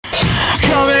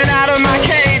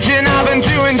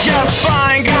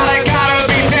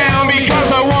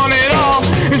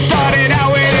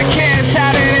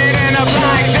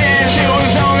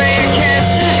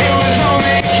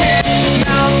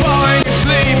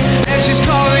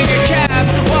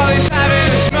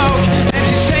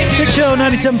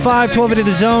97.5, 1280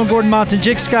 The Zone. Gordon Monson,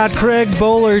 Jake Scott, Craig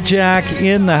Bowler, Jack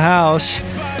in the house.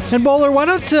 And Bowler, why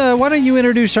don't you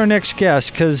introduce our next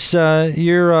guest? Because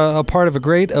you're a part of a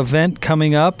great event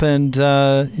coming up, and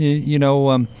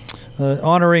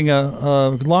honoring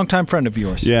a longtime friend of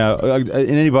yours. Yeah, and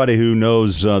anybody who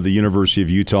knows the University of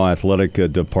Utah Athletic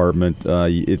Department,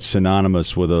 it's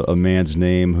synonymous with a man's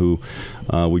name who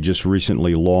we just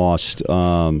recently lost,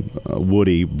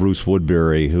 Bruce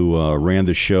Woodbury, who ran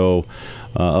the show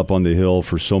up on the hill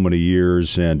for so many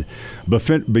years and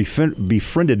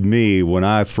befriended me when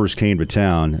I first came to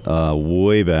town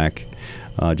way back.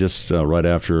 Just right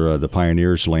after the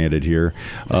Pioneers landed here.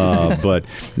 But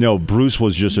no, Bruce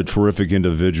was just a terrific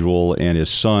individual, and his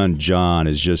son, John,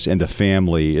 and the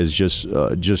family is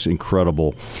just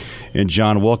incredible. And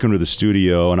John, welcome to the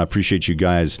studio, and I appreciate you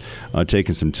guys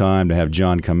taking some time to have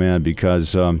John come in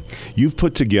because you've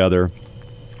put together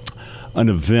an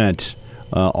event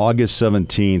August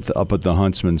 17th up at the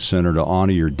Huntsman Center to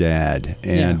honor your dad.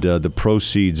 And the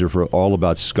proceeds are all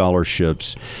about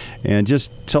scholarships. And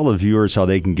just tell the viewers how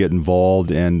they can get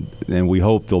involved, and we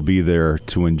hope they'll be there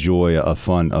to enjoy a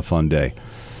fun day.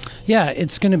 Yeah,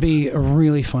 it's going to be a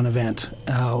really fun event.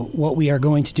 What we are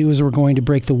going to do is we're going to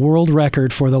break the world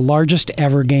record for the largest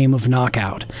ever game of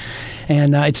knockout.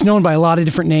 And it's known by a lot of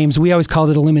different names. We always called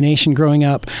it elimination growing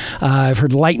up. I've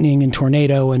heard lightning and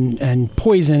tornado and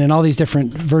poison and all these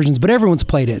different versions, but everyone's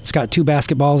played it. It's got two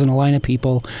basketballs and a line of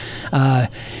people.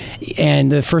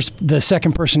 And the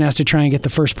second person has to try and get the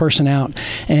first person out.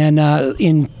 And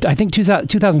in, I think,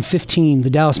 2015, the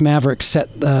Dallas Mavericks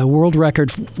set the world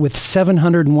record with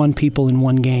 701 people in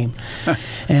one game.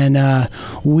 And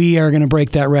we are going to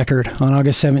break that record on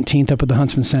August 17th up at the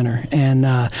Huntsman Center.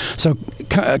 And so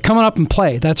coming up and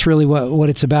play. That's really what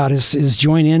it's about, is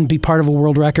join in, be part of a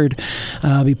world record,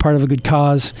 be part of a good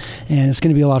cause, and it's going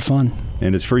to be a lot of fun.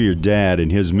 And it's for your dad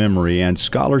and his memory, and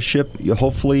scholarship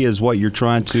hopefully is what you're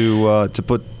trying to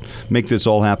make this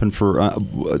all happen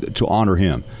to honor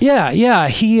him. Yeah.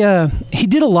 He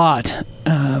did a lot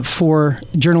for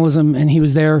journalism, and he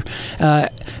was there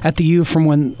at the U from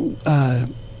when.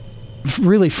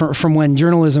 Really from when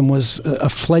journalism was a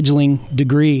fledgling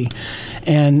degree,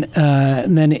 and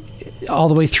then all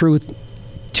the way through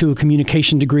to a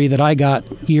communication degree that I got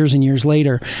years and years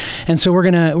later. And so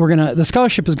the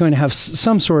scholarship is going to have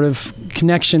some sort of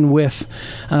connection with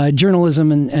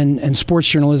journalism and sports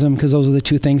journalism, because those are the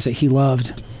two things that he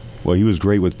loved. Well, he was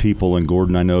great with people, and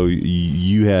Gordon, I know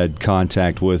you had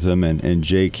contact with him, and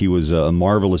Jake, he was a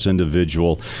marvelous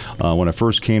individual. When I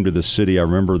first came to the city, I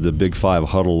remember the Big Five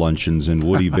huddle luncheons, and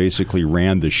Woody basically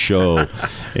ran the show,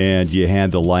 and you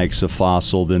had the likes of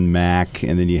Fossil, then Mac,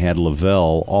 and then you had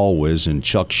Lavelle always, and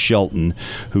Chuck Shelton,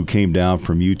 who came down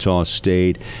from Utah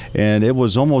State, and it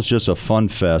was almost just a fun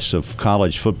fest of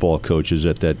college football coaches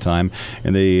at that time,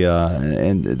 and they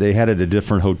had it at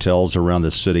different hotels around the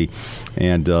city,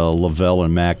 and Lavelle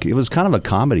and Mac, it was kind of a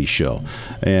comedy show,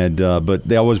 and but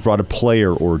they always brought a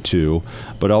player or two,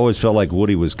 but I always felt like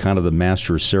Woody was kind of the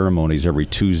master of ceremonies every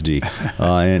Tuesday,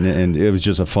 and it was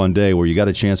just a fun day where you got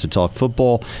a chance to talk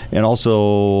football, and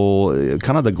also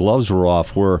kind of the gloves were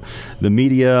off, where the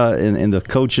media and the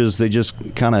coaches, they just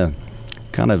kind of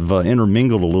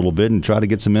intermingled a little bit and tried to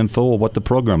get some info of what the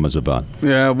program was about.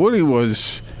 Yeah, Woody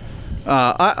was...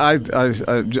 I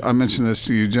mentioned this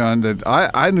to you, John, that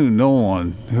I knew no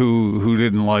one who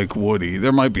didn't like Woody.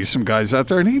 There might be some guys out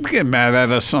there, and he'd get mad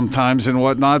at us sometimes and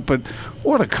whatnot, but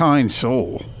what a kind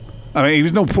soul. I mean, he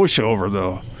was no pushover,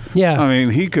 though. Yeah. I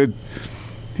mean, he could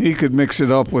mix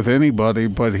it up with anybody,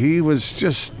 but he was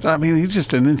just, I mean, he's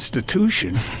just an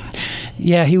institution.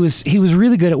 Yeah, he was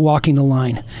really good at walking the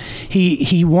line.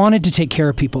 He wanted to take care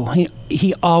of people.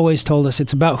 He always told us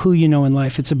it's about who you know in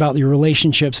life. It's about your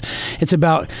relationships. It's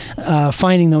about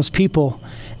finding those people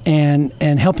and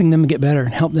helping them get better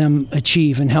and help them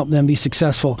achieve and help them be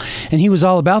successful. And he was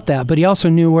all about that, but he also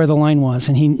knew where the line was,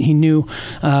 and he knew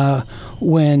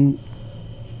when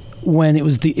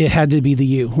it had to be the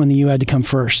U, when the U had to come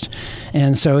first.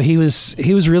 And so he was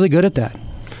really good at that.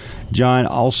 John,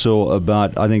 also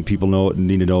I think people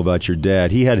need to know about your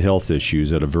dad. He had health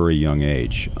issues at a very young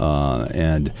age,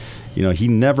 and he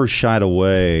never shied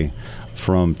away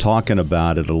from talking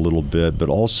about it a little bit, but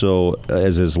also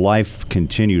as his life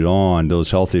continued on,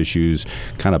 those health issues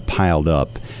kind of piled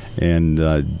up. And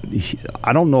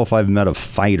I don't know if I've met a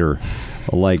fighter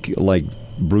like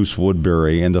Bruce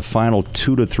Woodbury. In the final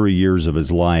 2 to 3 years of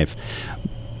his life,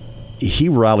 he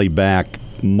rallied back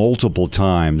multiple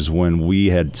times when we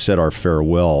had said our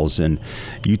farewells, and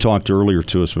you talked earlier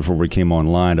to us before we came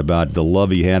online about the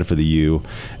love he had for the U,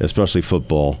 especially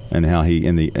football, and how he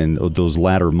in those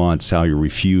latter months how he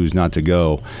refused not to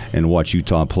go and watch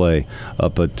Utah play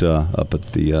up at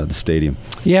the stadium.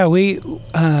 Yeah, we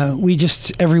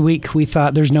just every week we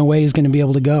thought there's no way he's going to be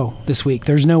able to go this week.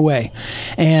 There's no way,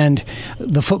 and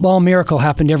the football miracle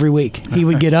happened every week. He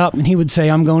would get up and he would say,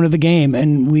 "I'm going to the game,"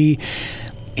 and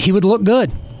he would look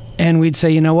good, and we'd say,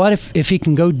 you know what, if he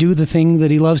can go do the thing that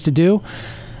he loves to do,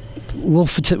 we'll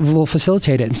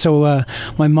facilitate it. And so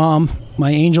my mom,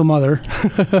 my angel mother,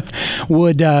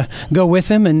 would go with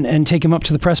him and take him up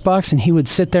to the press box, and he would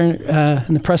sit there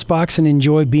in the press box and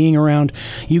enjoy being around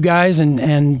you guys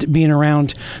and being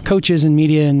around coaches and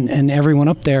media and everyone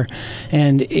up there.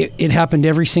 And it happened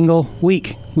every single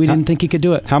week. We didn't think he could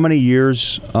do it. How many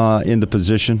years in the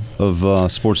position of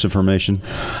sports information?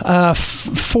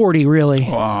 40, really.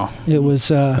 Wow. It was...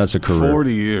 That's a career.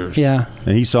 40 years. Yeah.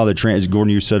 And he saw Gordon,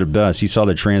 you said it best, he saw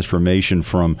the transformation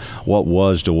from what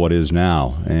was to what is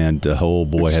now. And, oh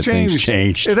boy, have things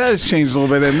changed. It has changed a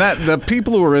little bit. And the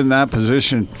people who were in that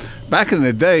position, back in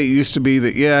the day, it used to be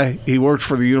that, yeah, he worked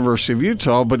for the University of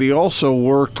Utah, but he also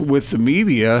worked with the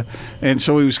media. And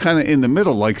so he was kind of in the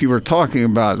middle, like you were talking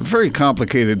about. Very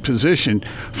complicated position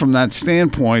from that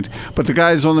standpoint. But the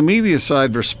guys on the media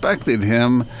side respected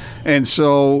him. And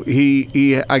so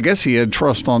I guess he had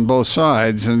trust on both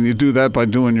sides. And you do that by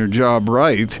doing your job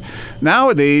right.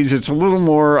 Nowadays, it's a little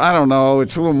more, I don't know,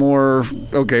 it's a little more,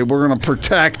 okay, we're going to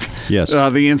protect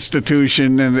the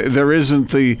institution. And there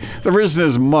isn't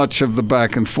as much of the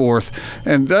back and forth.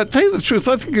 And tell you the truth,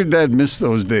 I think your dad missed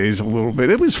those days a little bit.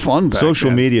 It was fun back Social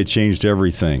then. Media changed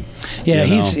everything. Yeah,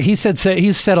 he's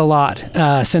said a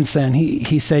lot since then.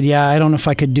 He said, yeah, I don't know if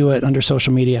I could do it under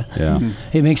social media. Yeah,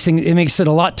 it makes it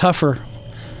a lot tougher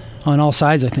on all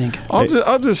sides, I think.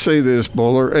 I'll just say this,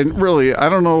 Bowler, and really, I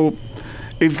don't know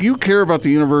if you care about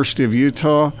the University of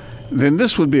Utah, then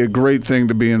this would be a great thing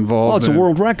to be involved in. It's a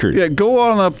world record. Yeah, go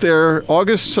on up there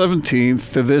August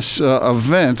 17th to this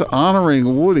event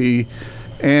honoring Woody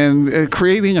and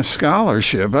creating a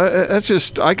scholarship.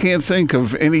 I can't think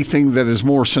of anything that is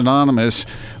more synonymous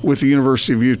with the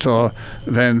University of Utah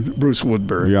than Bruce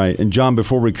Woodbury. Right. And John,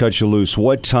 before we cut you loose,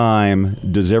 what time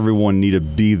does everyone need to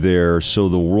be there so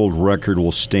the world record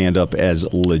will stand up as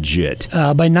legit?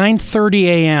 By 9:30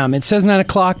 a.m. It says 9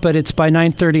 o'clock, but it's by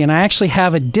 9:30. And I actually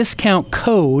have a discount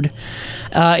code.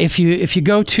 If you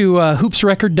go to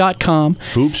hoopsrecord.com.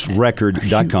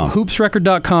 Hoopsrecord.com.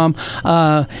 Hoopsrecord.com.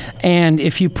 And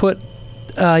if you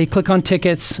you click on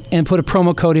tickets and put a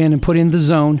promo code in and put in the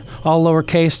zone, all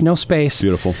lowercase, no space.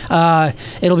 Beautiful.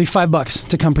 It'll be $5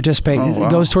 to come participate. Oh, wow.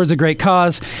 It goes towards a great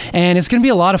cause, and it's going to be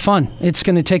a lot of fun. It's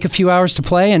going to take a few hours to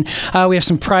play, and we have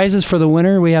some prizes for the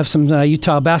winner. We have some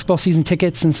Utah basketball season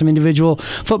tickets and some individual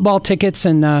football tickets,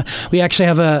 and we actually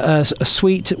have a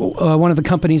suite. One of the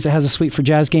companies that has a suite for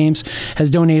Jazz games has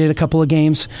donated a couple of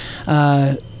games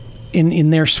in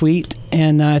their suite,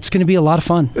 and it's going to be a lot of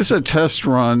fun. This is a test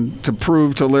run to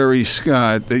prove to Larry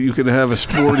Scott that you could have a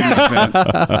sporting event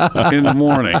in the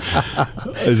morning.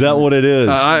 Is that what it is?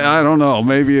 I don't know.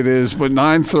 Maybe it is, but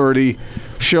 9:30.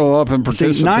 Show up and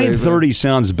participate. See, 9:30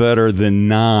 sounds better than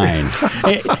 9.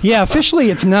 Yeah, officially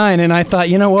it's 9, and I thought,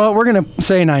 you know what, we're going to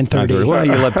say 9:30. Well,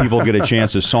 you let people get a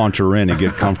chance to saunter in and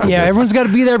get comfortable. Yeah, everyone's got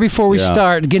to be there before we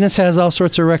start. Guinness has all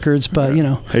sorts of records, but, you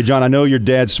know. Hey, John, I know your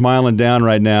dad's smiling down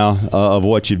right now of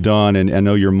what you've done, and I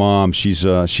know your mom, she's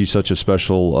such a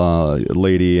special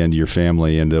lady, and your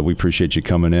family, and we appreciate you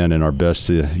coming in, and our best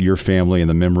to your family and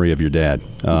the memory of your dad,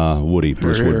 Woody,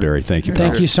 Bruce Woodbury. Thank you, pal.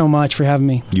 Thank you so much for having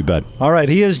me. You bet. All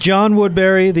right. He is John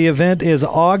Woodbury. The event is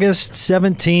August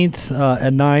 17th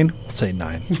at 9. Let's say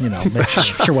 9. You know, make sure.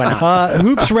 Sure, why not?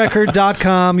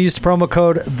 Hoopsrecord.com. Use the promo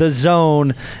code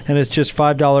THEZONE, and it's just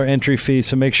 $5 entry fee,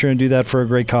 so make sure and do that for a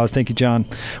great cause. Thank you, John.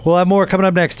 We'll have more coming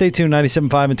up next. Stay tuned. 97.5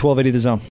 and 1280 The Zone.